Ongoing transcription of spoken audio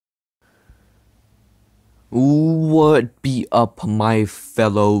What be up, my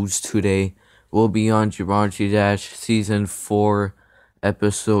fellows? Today we'll be on Jumanji Dash Season 4,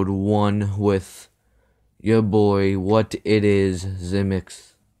 Episode 1 with your boy, What It Is,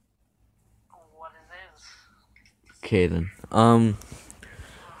 Zimix. What it is. Kaden.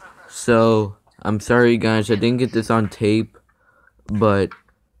 So, I'm sorry guys, I didn't get this on tape, but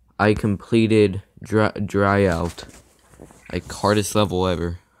I completed dry out. Like, hardest level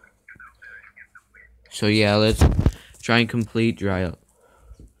ever. So yeah, let's try and complete dry out.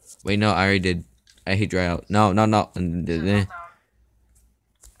 Wait, no, I already did. I hate dry out. No.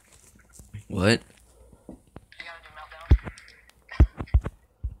 What?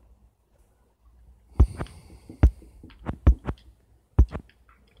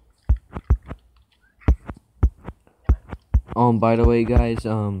 By the way, guys,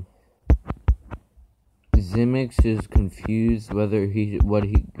 Zimix is confused whether what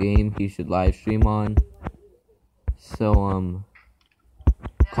game he should live stream on. So,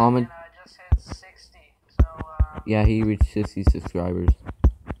 comment. I just hit 60, so, yeah, he reached 60 subscribers.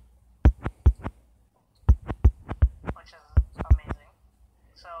 which is amazing.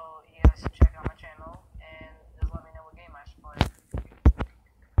 So, you guys should check out my channel, and just let me know what game I should play.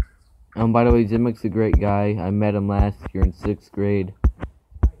 By the way, Zimix is a great guy. I met him last year in 6th grade.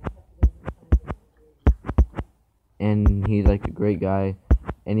 And he's like a great guy.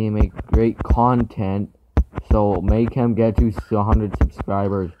 And he makes great content. So make him get to 100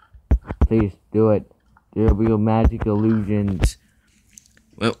 subscribers. Please do it. There will be magic illusions.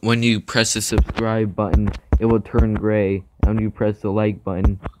 When you press the subscribe button, it will turn gray. And when you press the like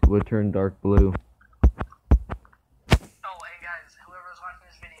button, it will turn dark blue. Oh, hey guys, whoever's watching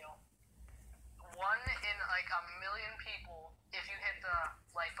this video, 1 in like a million people, if you hit the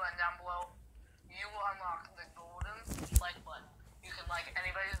like button down below, you will unlock the golden like button. You can like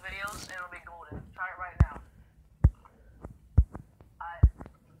anybody's videos and it'll be golden. Try it right now.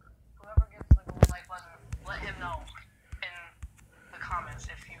 Whoever gets the golden like button, let him know in the comments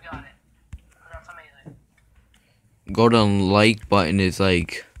if you got it. That's amazing. Golden like button is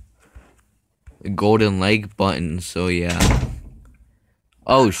like a golden like button, so yeah.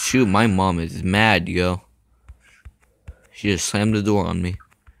 Oh shoot, my mom is mad, yo. She just slammed the door on me.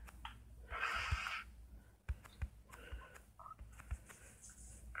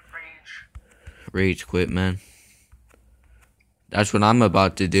 Rage quit, man. That's what I'm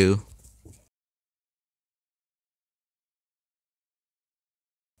about to do.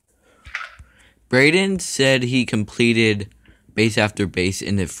 Brayden said he completed base after base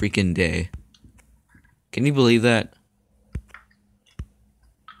in a freaking day. Can you believe that?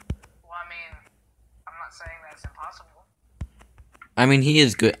 Well, I mean, I'm not saying that's impossible. I mean, he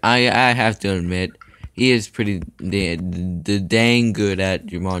is good. I have to admit, he is pretty dang good at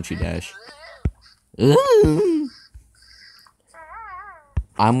Jumanji Dash.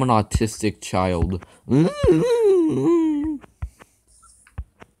 I'm an autistic child. I've never heard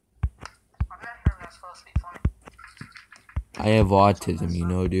that's supposed to be funny. I have autism, you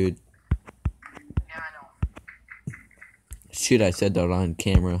know, dude. Yeah, I know. Shit, I said that on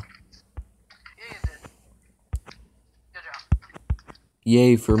camera. Yeah, you did. Good job.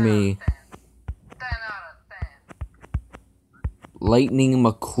 Yay for me. 10 out of 10. Lightning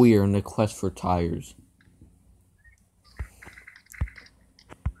McQueer in the quest for tires.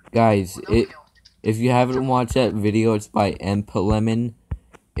 Guys, if you haven't watched that video, it's by Lemon.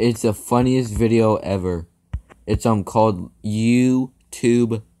 It's the funniest video ever. It's called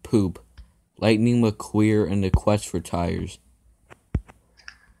YouTube Poop. Lightning McQueer and the quest for tires.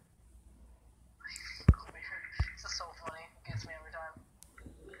 This is so funny. It gets me every time.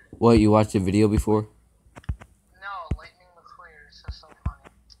 What, you watched the video before? No, Lightning McQueer is just so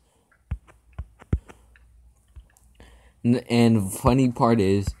funny. And funny part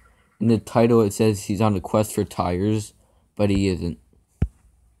is, in the title it says he's on a quest for tires, but he isn't.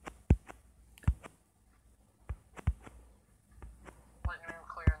 Lightning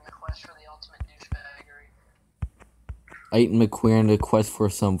McQueer in the quest for the ultimate douchebaggery. Lightning McQueer in the quest for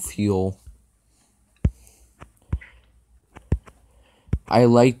some fuel. I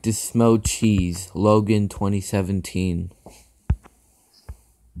like to smell cheese. Logan 2017.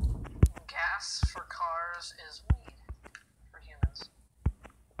 Gas for cars is weed for humans.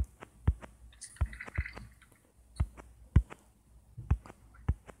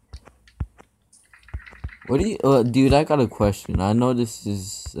 What do you, dude, I got a question. I know this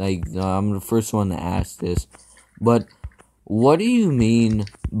is, like, I'm the first one to ask this, but what do you mean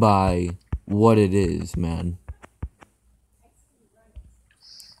by what it is, man?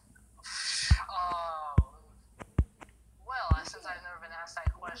 Well, since I've never been asked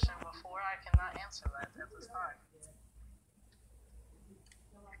that question before, I cannot answer that at this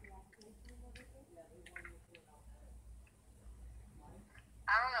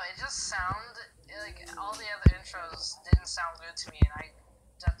the sound, like all the other intros didn't sound good to me, and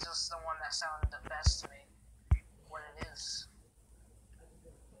that's just the one that sounded the best to me. What it is.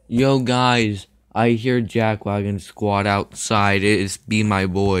 Yo guys, I hear Jackwagon Squad outside. It is Be My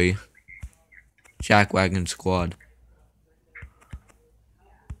Boy. Jackwagon Squad.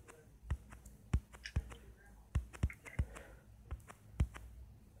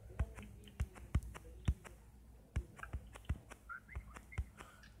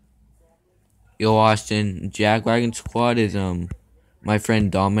 Yo Austin, Jackwagon Squad is my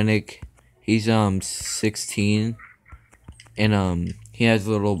friend Dominic. He's 16 and he has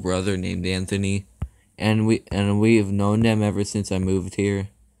a little brother named Anthony, and we've known them ever since I moved here.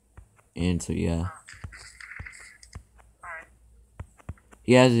 And so yeah. Alright.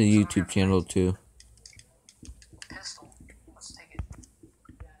 He has a YouTube channel too. Pistol. Let's take it.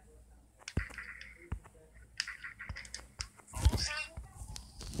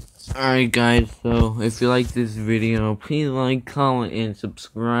 Alright guys, so if you like this video, please like, comment, and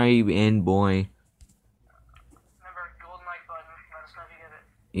subscribe, and boy. Remember, golden like button. Let us know if you get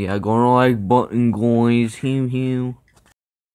it. Yeah, go on the like button, guys. Him.